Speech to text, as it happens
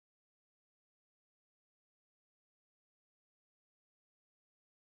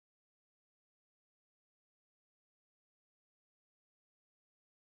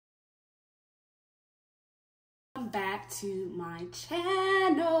back to my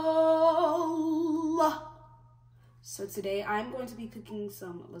channel. So today I'm going to be cooking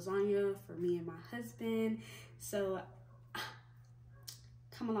some lasagna for me and my husband. So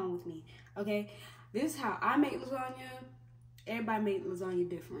come along with me, okay? This is how I make lasagna. Everybody makes lasagna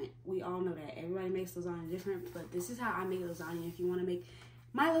different. We all know that. Everybody makes lasagna different, but this is how I make lasagna. If you want to make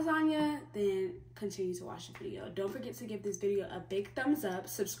my lasagna, then continue to watch the video. Don't forget to give this video a big thumbs up,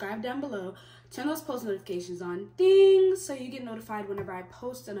 subscribe down below, turn those post notifications on, ding, so you get notified whenever I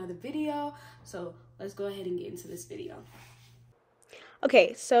post another video. So let's go ahead and get into this video.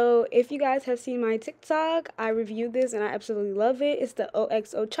 Okay, so if you guys have seen my TikTok, I reviewed this and I absolutely love it. It's the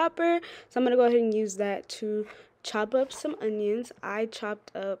OXO chopper, so I'm going to go ahead and use that to chop up some onions. I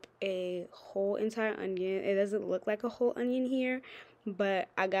chopped up a whole entire onion. It doesn't look like a whole onion here, but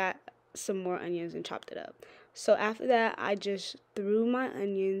I got some more onions and chopped it up. So after that, I just threw my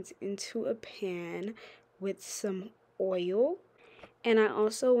onions into a pan with some oil. And I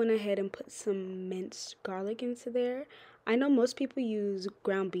also went ahead and put some minced garlic into there. I know most people use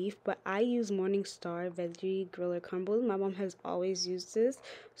ground beef, but I use Morningstar veggie griller crumbles. My mom has always used this,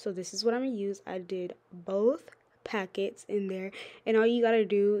 so this is what I'm going to use. I did both packets in there, and all you got to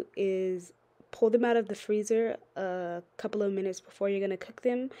do is pull them out of the freezer a couple of minutes before you're going to cook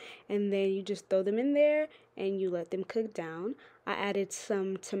them, and then you just throw them in there and you let them cook down. I added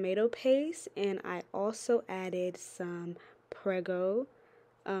some tomato paste, and I also added some Prego,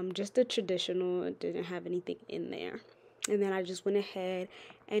 just the traditional. It didn't have anything in there. And then I just went ahead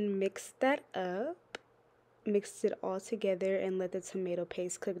and mixed that up, mixed it all together, and let the tomato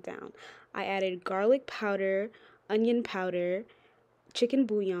paste cook down. I added garlic powder, onion powder, chicken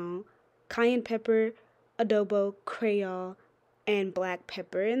bouillon, cayenne pepper, adobo, Creole, and black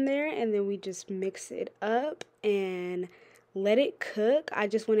pepper in there, and then we just mix it up and let it cook. I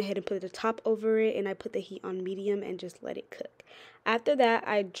just went ahead and put the top over it, and I put the heat on medium and just let it cook. After that,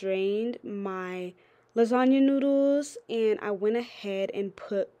 I drained my lasagna noodles, and I went ahead and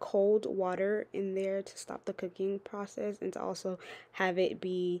put cold water in there to stop the cooking process and to also have it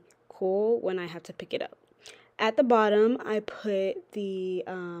be cool when I have to pick it up. At the bottom, I put the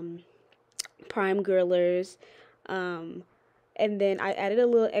prime grillers, and then I added a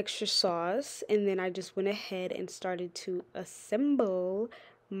little extra sauce, and then I just went ahead and started to assemble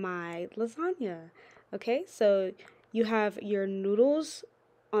my lasagna. Okay, so you have your noodles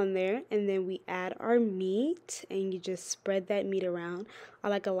on there, and then we add our meat, and you just spread that meat around. I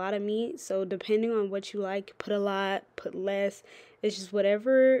like a lot of meat, so depending on what you like, put a lot, put less. It's just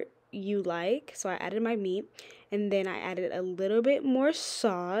whatever you like. So I added my meat, and then I added a little bit more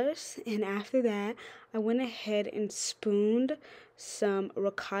sauce, and after that I went ahead and spooned some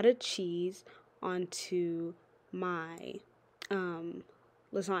ricotta cheese onto my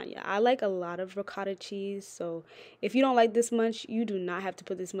lasagna. I like a lot of ricotta cheese, so if you don't like this much, you do not have to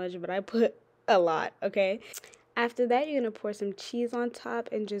put this much, but I put a lot, okay? After that, you're going to pour some cheese on top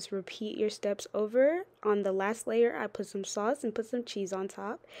and just repeat your steps over. On the last layer, I put some sauce and put some cheese on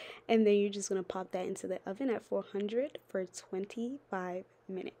top, and then you're just going to pop that into the oven at 400 for 25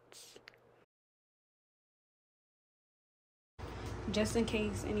 minutes. Just in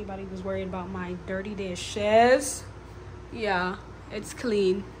case anybody was worried about my dirty dishes, yeah, it's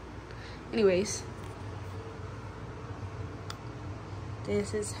clean. Anyways,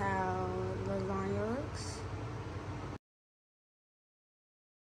 this is how lasagna looks.